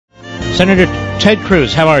Senator Ted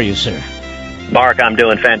Cruz, how are you, sir? Mark, I'm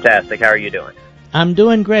doing fantastic. How are you doing? I'm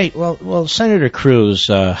doing great. Well, Senator Cruz,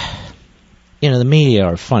 the media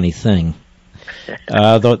are a funny thing.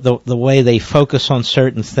 The way they focus on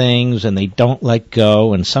certain things and they don't let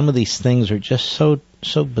go, and some of these things are just so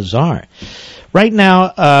bizarre. Right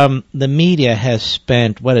now, the media has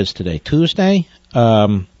spent, what is today, Tuesday?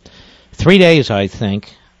 3 days, I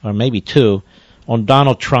think, or maybe 2, on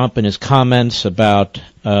Donald Trump and his comments about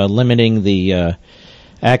limiting the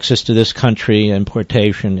access to this country,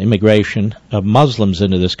 immigration of Muslims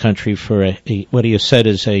into this country for what he has said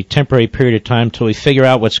is a temporary period of time till we figure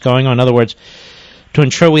out what's going on. In other words, to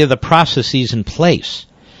ensure we have the processes in place.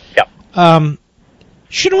 Yep.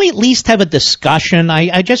 Shouldn't we at least have a discussion?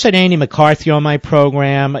 I just had Andy McCarthy on my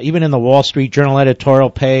program, even in the Wall Street Journal editorial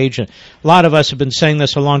page. A lot of us have been saying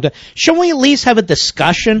this a long time. Shouldn't we at least have a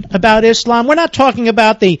discussion about Islam? We're not talking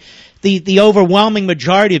about the overwhelming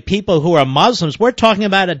majority of people who are Muslims. We're talking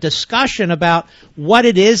about a discussion about what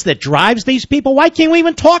it is that drives these people. Why can't we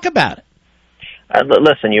even talk about it?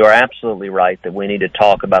 Listen, you are absolutely right that we need to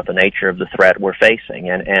talk about the nature of the threat we're facing,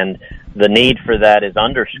 and the need for that is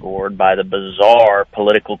underscored by the bizarre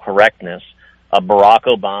political correctness of Barack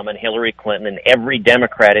Obama and Hillary Clinton and every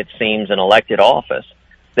Democrat, it seems, in elected office,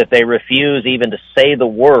 that they refuse even to say the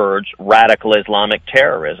words radical Islamic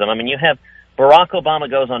terrorism. I mean, you have Barack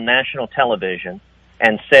Obama goes on national television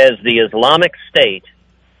and says the Islamic State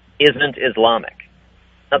isn't Islamic.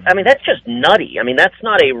 I mean, that's just nutty. I mean, that's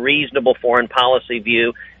not a reasonable foreign policy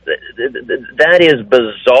view. That is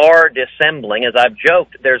bizarre dissembling. As I've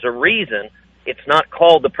joked, there's a reason it's not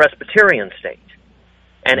called the Presbyterian state.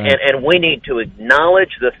 And we need to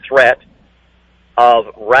acknowledge the threat of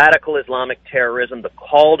radical Islamic terrorism, the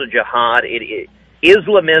call to jihad.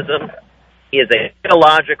 Islamism is a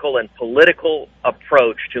theological and political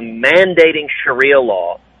approach to mandating Sharia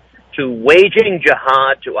law, to waging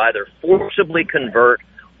jihad to either forcibly convert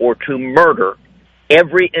or to murder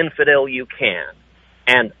every infidel you can.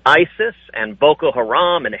 And ISIS and Boko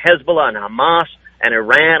Haram and Hezbollah and Hamas and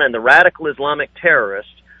Iran and the radical Islamic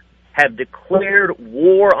terrorists have declared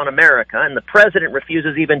war on America, and the president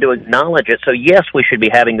refuses even to acknowledge it. So yes, we should be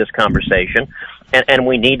having this conversation, and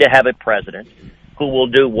we need to have a president who will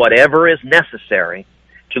do whatever is necessary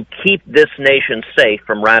to keep this nation safe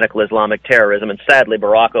from radical Islamic terrorism. And sadly,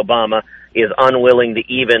 Barack Obama is unwilling to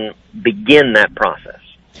even begin that process.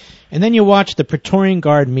 And then you watch the Praetorian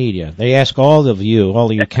Guard media. They ask all of you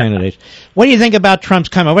candidates, what do you think about Trump's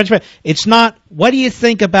comment? It's not, what do you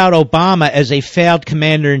think about Obama as a failed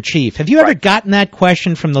commander-in-chief? Have you ever gotten that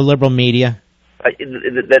question from the liberal media?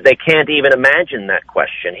 They can't even imagine that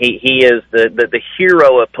question. He is the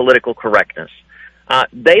hero of political correctness.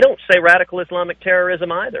 They don't say radical Islamic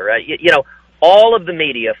terrorism either. All of the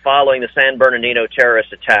media following the San Bernardino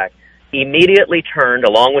terrorist attack immediately turned,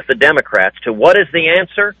 along with the Democrats, to what is the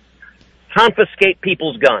answer? Confiscate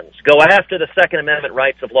people's guns. Go after the Second Amendment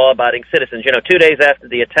rights of law-abiding citizens. 2 days after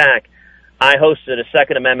the attack, I hosted a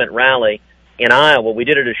Second Amendment rally in Iowa. We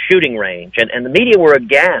did it at a shooting range, and the media were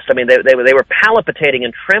aghast. I mean, they were palpitating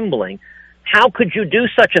and trembling. How could you do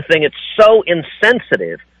such a thing? It's so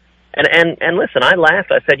insensitive. And listen, I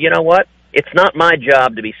laughed. I said, you know what? It's not my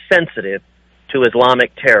job to be sensitive to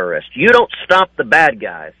Islamic terrorists. You don't stop the bad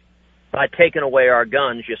guys by taking away our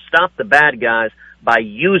guns. You stop the bad guys by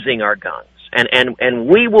using our guns. And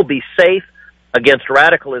we will be safe against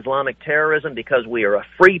radical Islamic terrorism because we are a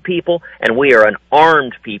free people and we are an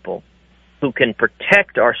armed people who can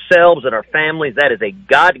protect ourselves and our families. That is a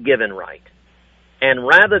God-given right. And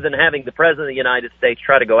rather than having the President of the United States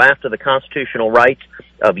try to go after the constitutional rights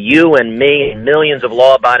of you and me and millions of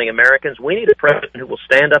law-abiding Americans, we need a president who will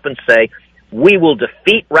stand up and say, we will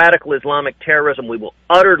defeat radical Islamic terrorism. We will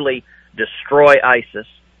utterly destroy ISIS.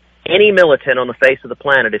 Any militant on the face of the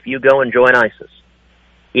planet, if you go and join ISIS,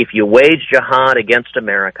 if you wage jihad against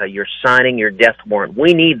America, you're signing your death warrant.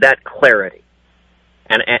 We need that clarity.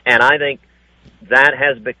 And I think that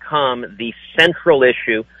has become the central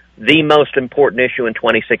issue. The most important issue in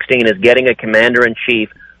 2016 is getting a commander-in-chief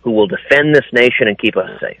who will defend this nation and keep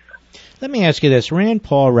us safe. Let me ask you this. Rand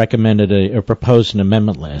Paul recommended or proposed an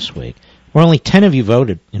amendment last week where only 10 of you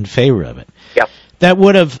voted in favor of it. Yep. That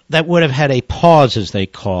would have had a pause, as they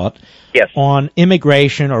call it, yes, on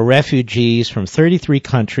immigration or refugees from 33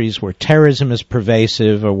 countries where terrorism is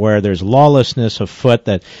pervasive or where there's lawlessness afoot.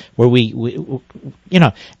 Where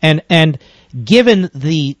and given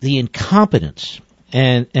the incompetence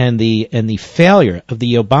and the failure of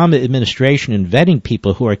the Obama administration in vetting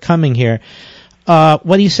people who are coming here,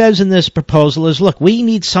 what he says in this proposal is, look, we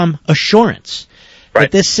need some assurance Right.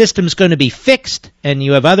 that this system's going to be fixed, and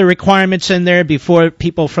you have other requirements in there before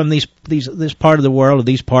people from this part of the world, or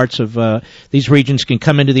these parts of these regions, can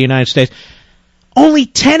come into the United States. Only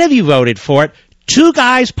 10 of you voted for it. 2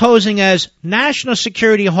 guys posing as national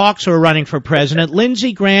security hawks who are running for president,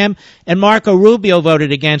 Lindsey Graham and Marco Rubio,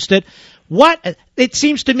 voted against it. It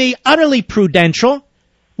seems to me utterly prudential.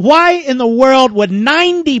 Why in the world would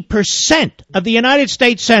 90% of the United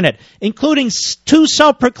States Senate, including 2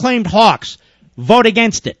 self-proclaimed hawks, vote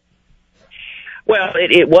against it? Well,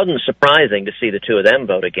 it wasn't surprising to see the 2 of them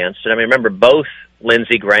vote against it. I mean, remember, both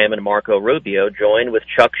Lindsey Graham and Marco Rubio joined with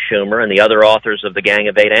Chuck Schumer and the other authors of the Gang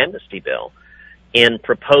of 8 amnesty bill in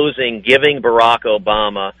proposing giving Barack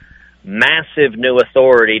Obama massive new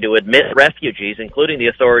authority to admit refugees, including the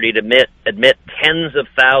authority to admit tens of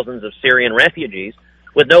thousands of Syrian refugees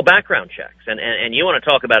with no background checks. And you want to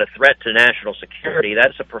talk about a threat to national security.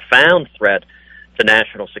 That's a profound threat to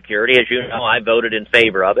national security. As you know, I voted in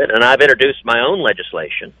favor of it, and I've introduced my own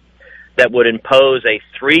legislation that would impose a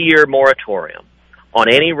 3-year moratorium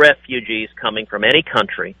on any refugees coming from any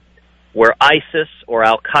country where ISIS or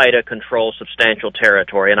Al-Qaeda control substantial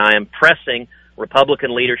territory. And I am pressing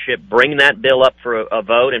Republican leadership, bring that bill up for a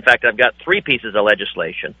vote. In fact, I've got 3 pieces of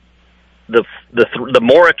legislation. The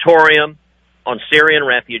moratorium on Syrian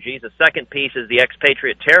refugees. The second piece is the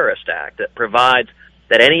Expatriate Terrorist Act that provides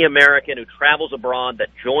that any American who travels abroad, that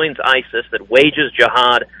joins ISIS, that wages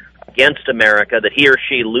jihad against America, that he or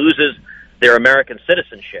she loses their American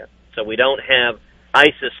citizenship. So we don't have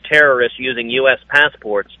ISIS terrorists using U.S.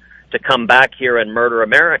 passports to come back here and murder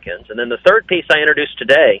Americans. And then the third piece I introduced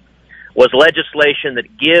today was legislation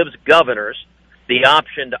that gives governors the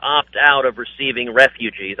option to opt out of receiving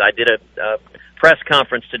refugees. I did a press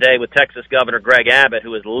conference today with Texas Governor Greg Abbott,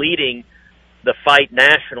 who is leading the fight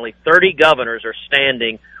nationally. 30 governors are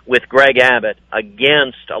standing with Greg Abbott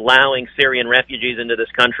against allowing Syrian refugees into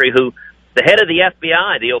this country, who the head of the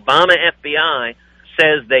FBI, the Obama FBI,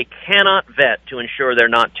 says they cannot vet to ensure they're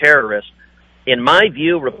not terrorists. In my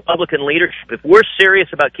view, Republican leadership, if we're serious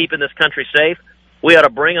about keeping this country safe, we ought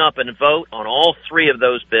to bring up and vote on all 3 of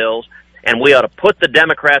those bills, and we ought to put the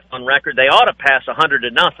Democrats on record. They ought to pass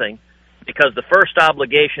 100-0, because the first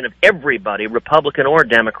obligation of everybody, Republican or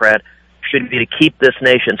Democrat, should be to keep this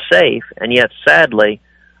nation safe. And yet, sadly,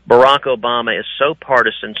 Barack Obama is so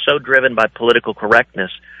partisan, so driven by political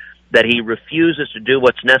correctness, that he refuses to do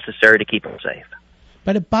what's necessary to keep them safe.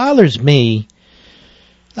 But it bothers me.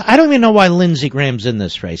 I don't even know why Lindsey Graham's in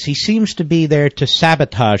this race. He seems to be there to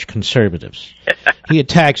sabotage conservatives. He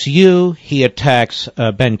attacks you. He attacks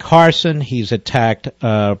Ben Carson. He's attacked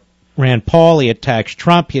Rand Paul. He attacks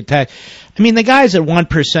Trump. The guy's at 1%,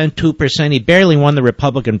 2%. He barely won the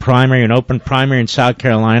Republican primary, an open primary in South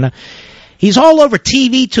Carolina. He's all over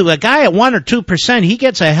TV to a guy at 1 or 2%. He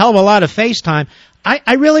gets a hell of a lot of face time.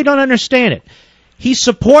 I really don't understand it. He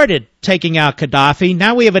supported taking out Gaddafi.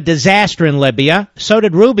 Now we have a disaster in Libya. So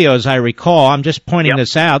did Rubio, as I recall. I'm just pointing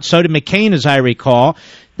this out. So did McCain, as I recall.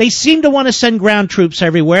 They seem to want to send ground troops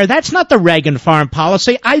everywhere. That's not the Reagan foreign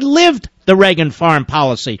policy. I lived the Reagan foreign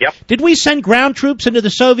policy. Yep. Did we send ground troops into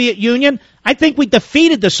the Soviet Union? I think we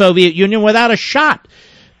defeated the Soviet Union without a shot.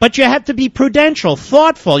 But you have to be prudential,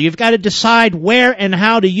 thoughtful. You've got to decide where and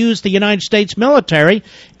how to use the United States military,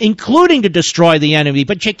 including to destroy the enemy.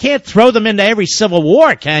 But you can't throw them into every civil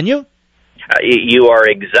war, can you? You are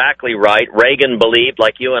exactly right. Reagan believed,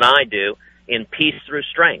 like you and I do, in peace through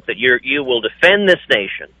strength, that you will defend this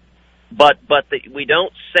nation, but we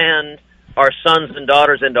don't send our sons and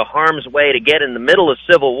daughters into harm's way to get in the middle of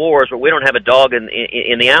civil wars where we don't have a dog in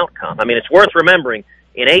the outcome. I mean, it's worth remembering,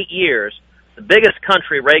 in 8 years, the biggest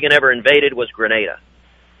country Reagan ever invaded was Grenada.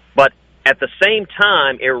 But at the same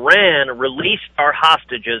time, Iran released our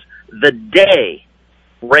hostages the day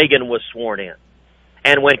Reagan was sworn in.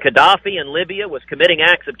 And when Gaddafi in Libya was committing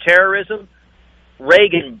acts of terrorism,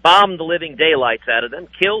 Reagan bombed the living daylights out of them,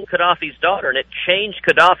 killed Gaddafi's daughter, and it changed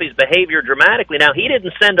Gaddafi's behavior dramatically. Now, he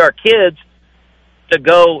didn't send our kids to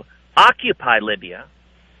go occupy Libya.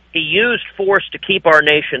 He used force to keep our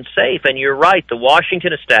nation safe. And you're right, the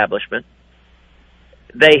Washington establishment,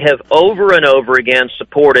 they have over and over again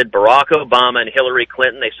supported Barack Obama and Hillary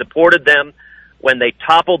Clinton. They supported them when they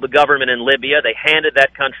toppled the government in Libya. They handed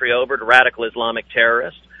that country over to radical Islamic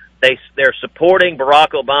terrorists. They're supporting Barack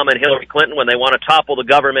Obama and Hillary Clinton when they want to topple the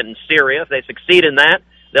government in Syria. If they succeed in that,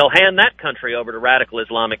 they'll hand that country over to radical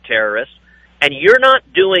Islamic terrorists. And you're not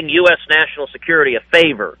doing U.S. national security a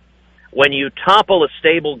favor when you topple a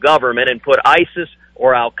stable government and put ISIS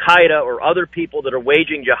or Al-Qaeda or other people that are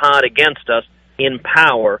waging jihad against us in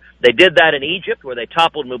power. They did that in Egypt, where they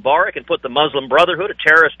toppled Mubarak and put the Muslim Brotherhood, a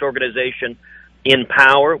terrorist organization, in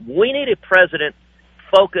power. We need a president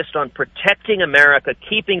focused on protecting America,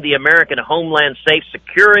 keeping the American homeland safe,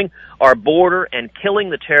 securing our border, and killing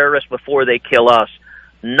the terrorists before they kill us,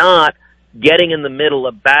 not getting in the middle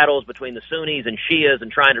of battles between the Sunnis and Shias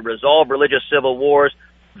and trying to resolve religious civil wars.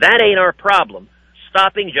 That ain't our problem.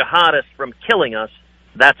 Stopping jihadists from killing us,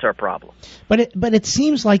 that's our problem. But it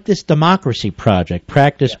seems like this democracy project,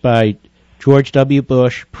 practiced by George W.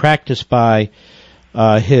 Bush, practiced by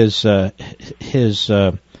his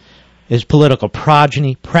political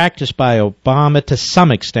progeny, practiced by Obama to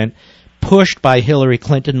some extent, pushed by Hillary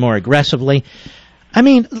Clinton more aggressively. I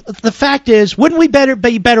mean, the fact is, wouldn't we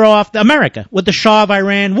be better off, America, with the Shah of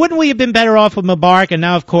Iran? Wouldn't we have been better off with Mubarak and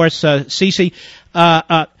now, of course, Sisi?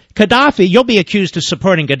 Gaddafi, you'll be accused of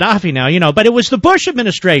supporting Gaddafi now, but it was the Bush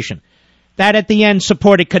administration that at the end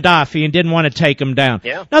supported Gaddafi and didn't want to take him down.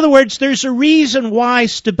 Yeah. In other words, there's a reason why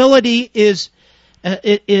stability is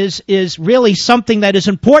really something that is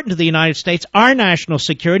important to the United States, our national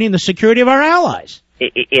security, and the security of our allies.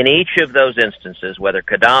 In each of those instances, whether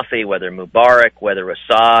Gaddafi, whether Mubarak, whether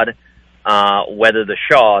Assad, whether the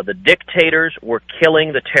Shah, the dictators were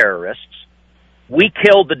killing the terrorists. We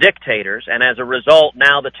killed the dictators, and as a result,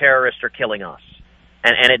 now the terrorists are killing us.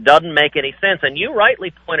 And it doesn't make any sense. And you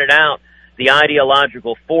rightly pointed out the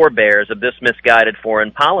ideological forebears of this misguided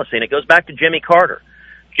foreign policy, and it goes back to Jimmy Carter.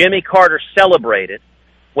 Jimmy Carter celebrated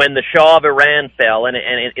when the Shah of Iran fell, and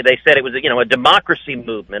they said it was a democracy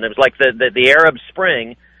movement. It was like the Arab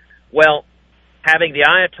Spring. Well, having the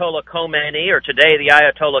Ayatollah Khomeini, or today the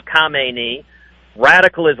Ayatollah Khamenei,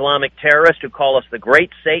 radical Islamic terrorists who call us the Great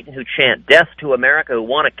Satan, who chant death to America, who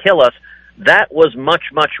want to kill us, that was much,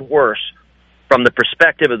 much worse from the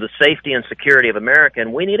perspective of the safety and security of America.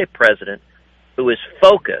 And we need a president who is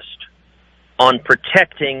focused on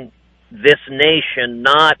protecting this nation,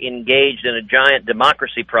 not engaged in a giant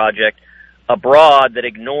democracy project abroad that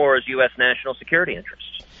ignores U.S. national security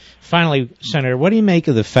interests. Finally, Senator, what do you make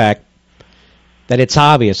of the fact that it's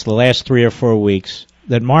obvious the last 3 or 4 weeks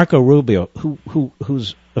that Marco Rubio,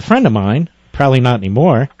 who's a friend of mine, probably not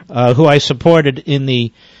anymore, who I supported in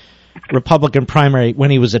the Republican primary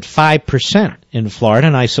when he was at 5% in Florida,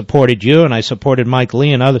 and I supported you, and I supported Mike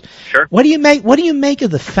Lee and others. Sure. What do you make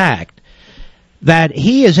of the fact that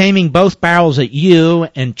he is aiming both barrels at you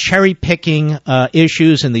and cherry-picking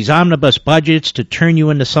issues in these omnibus budgets to turn you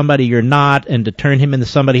into somebody you're not and to turn him into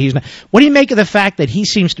somebody he's not? What do you make of the fact that he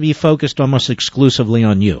seems to be focused almost exclusively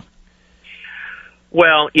on you?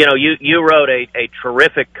 Well, you wrote a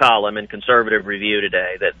terrific column in Conservative Review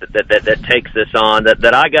today that takes this on.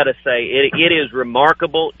 That I got to say, it is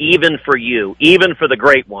remarkable, even for you, even for the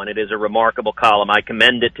great one. It is a remarkable column. I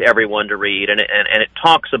commend it to everyone to read, and it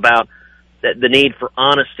talks about the need for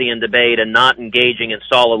honesty and debate and not engaging in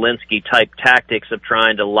Saul Alinsky type tactics of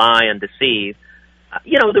trying to lie and deceive.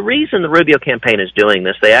 The reason the Rubio campaign is doing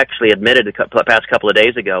this, they actually admitted the past couple of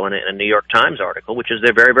days ago in a New York Times article, which is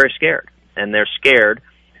they're very, very scared. And they're scared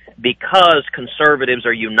because conservatives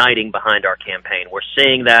are uniting behind our campaign. We're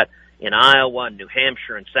seeing that in Iowa, and New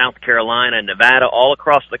Hampshire, and South Carolina, and Nevada, all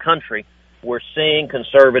across the country. We're seeing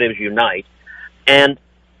conservatives unite. And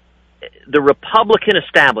the Republican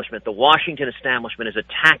establishment, the Washington establishment, is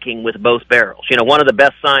attacking with both barrels. One of the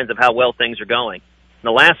best signs of how well things are going. In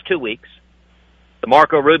the last 2 weeks, the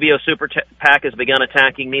Marco Rubio Super PAC has begun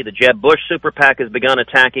attacking me. The Jeb Bush Super PAC has begun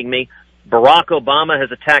attacking me. Barack Obama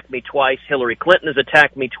has attacked me twice. Hillary Clinton has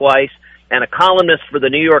attacked me twice. And a columnist for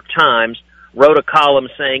the New York Times wrote a column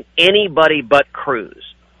saying, anybody but Cruz.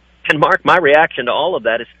 And Mark, my reaction to all of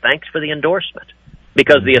that is thanks for the endorsement.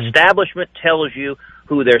 Because the establishment tells you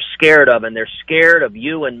who they're scared of, and they're scared of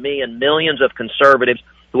you and me and millions of conservatives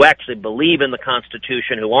who actually believe in the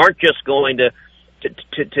Constitution, who aren't just going to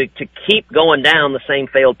keep going down the same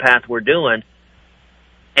failed path we're doing.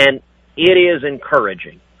 And it is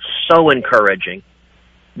encouraging. So encouraging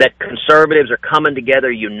that conservatives are coming together,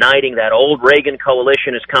 uniting. That old Reagan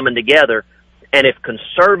coalition is coming together, and if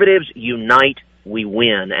conservatives unite, we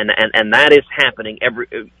win, and that is happening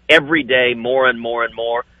every day, more and more and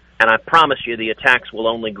more. And I promise you, the attacks will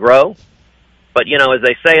only grow. But as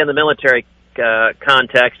they say in the military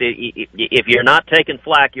context, if you're not taking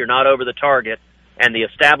flak, you're not over the target, and the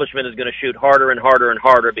establishment is going to shoot harder and harder and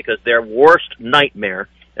harder because their worst nightmare,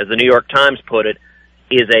 as the New York Times put it,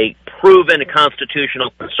 is a proven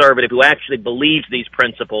constitutional conservative who actually believes these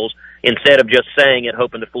principles instead of just saying it,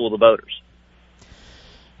 hoping to fool the voters.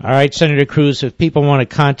 All right, Senator Cruz, if people want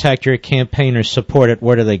to contact your campaign or support it,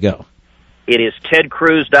 where do they go? It is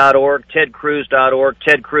tedcruz.org, tedcruz.org,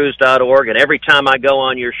 tedcruz.org, and every time I go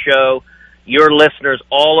on your show, your listeners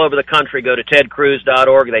all over the country go to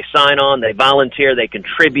tedcruz.org. They sign on, they volunteer, they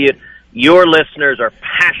contribute, Your listeners are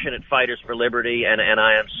passionate fighters for liberty, and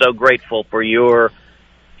I am so grateful for your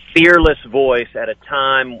fearless voice at a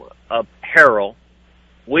time of peril.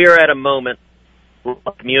 We are at a moment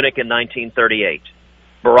like Munich in 1938.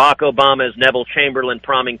 Barack Obama is Neville Chamberlain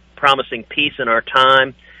promising peace in our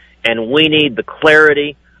time, and we need the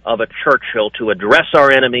clarity of a Churchill to address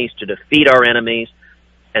our enemies, to defeat our enemies,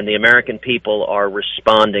 and the American people are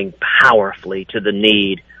responding powerfully to the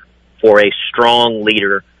need for a strong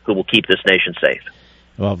leader who will keep this nation safe.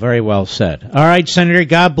 Well, very well said. All right, Senator,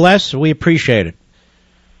 God bless. We appreciate it.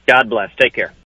 God bless. Take care.